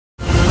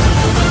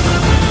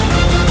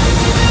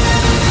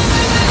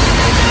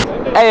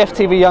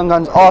AFTV Young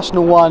Gunz,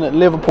 Arsenal 1,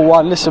 Liverpool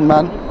 1. Listen,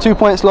 man, 2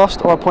 points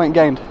lost or a point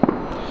gained?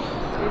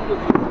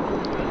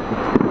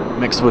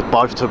 Mixed with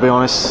both, to be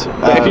honest.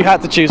 But if you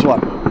had to choose one?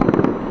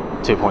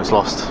 2 points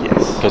lost.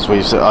 Yes. Because we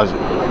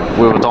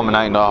were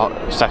dominating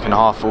the second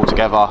half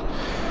altogether.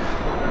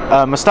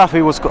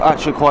 Mustafi was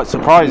actually quite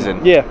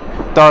surprising. Yeah.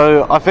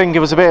 Though I think it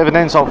was a bit of an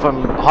insult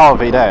from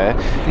Harvey there,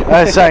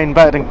 saying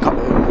better than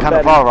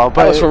Cannavaro.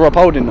 But that was for Rob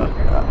Holding, though.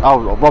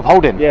 Oh, Rob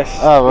Holding? Yes.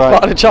 Oh, right.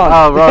 Part of the chant.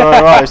 Oh,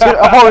 right. So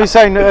I thought he was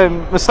saying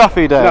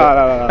Mustafi there.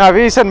 No. No, if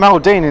he said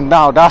Maldini,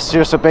 now that's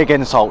just a big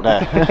insult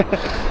there.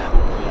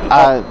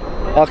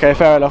 Okay,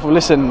 fair enough. Well,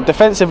 listen,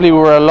 defensively we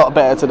were a lot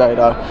better today,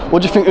 though.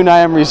 What do you think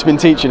Unai Emery's been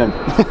teaching him?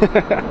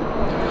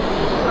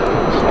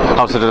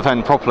 How to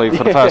defend properly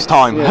for the first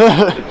time.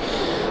 Yeah.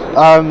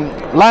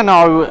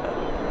 Leno,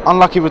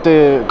 unlucky with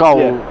the goal.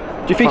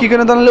 Yeah. Do you think he could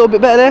have done a little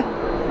bit better there?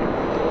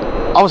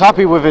 I was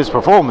happy with his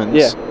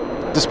performance,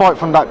 despite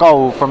from that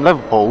goal from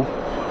Liverpool.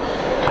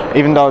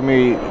 Even though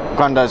my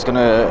granddad's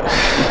gonna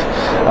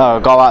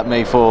go at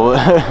me for.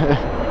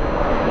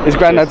 His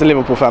granddad's a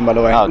Liverpool fan, by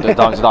the way. Oh,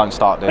 don't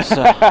start this.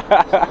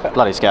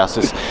 Bloody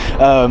scousers.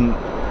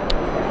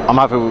 I'm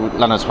happy with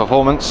Leno's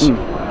performance.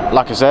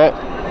 Like I said,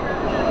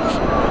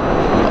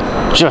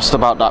 just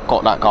about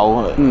got that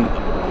goal.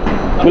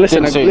 Well,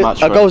 listen,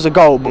 a goal's a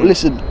goal, but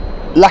listen,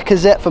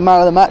 Lacazette for man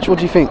of the match. What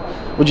do you think?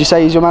 Would you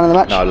say he's your man of the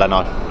match? No,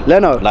 Leno.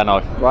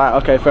 Leno. Right.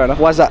 Okay. Fair enough.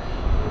 Why is that?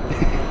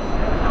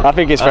 I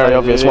think it's very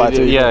obvious why.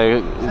 Too. Yeah,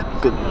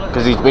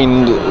 because he's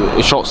been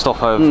a shot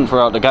stopper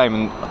throughout the game,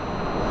 and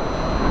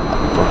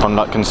from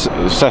that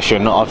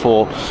concession, I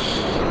thought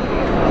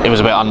it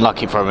was a bit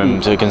unlucky from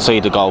him to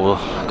concede the goal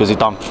because he's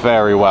done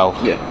very well.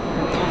 Yeah.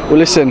 Well,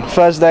 listen,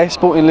 Thursday,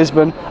 Sporting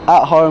Lisbon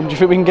at home. Do you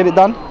think we can get it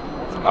done?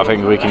 I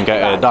think we can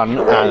get it done,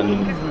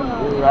 and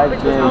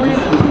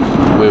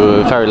we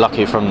were very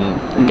lucky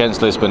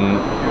against Lisbon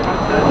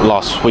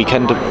last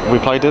weekend. We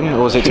played in, or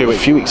was it 2 weeks?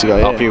 A few weeks ago.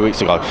 Yeah. A few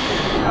weeks ago.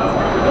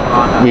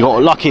 We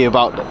got lucky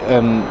about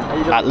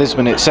at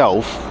Lisbon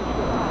itself.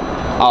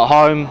 At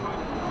home,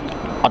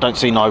 I don't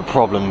see no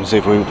problems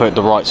if we put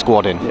the right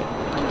squad in. Yeah.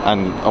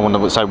 And I want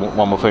to say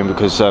one more thing,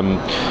 because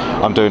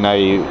I'm doing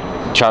a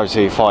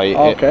charity fight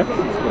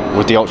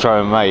with the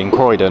Ultra MMA in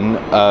Croydon.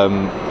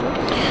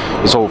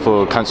 It's all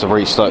for Cancer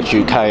Research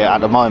UK at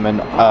the moment.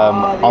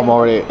 I'm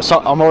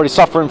already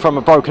suffering from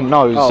a broken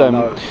nose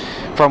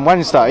from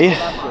Wednesday.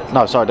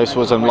 No, sorry, this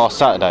was last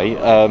Saturday.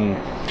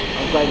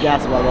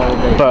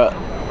 But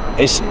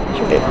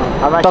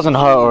it doesn't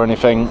hurt or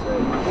anything.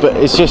 But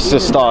it's just a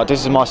start. This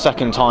is my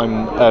second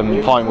time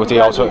fighting with the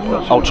Ultra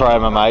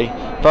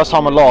MMA. First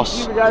time I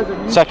lost.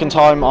 Second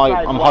time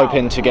I'm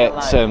hoping to get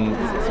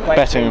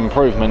better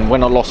improvement.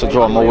 When I lost or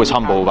draw, I'm always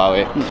humble about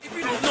it.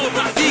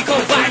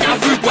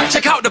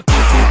 Check out the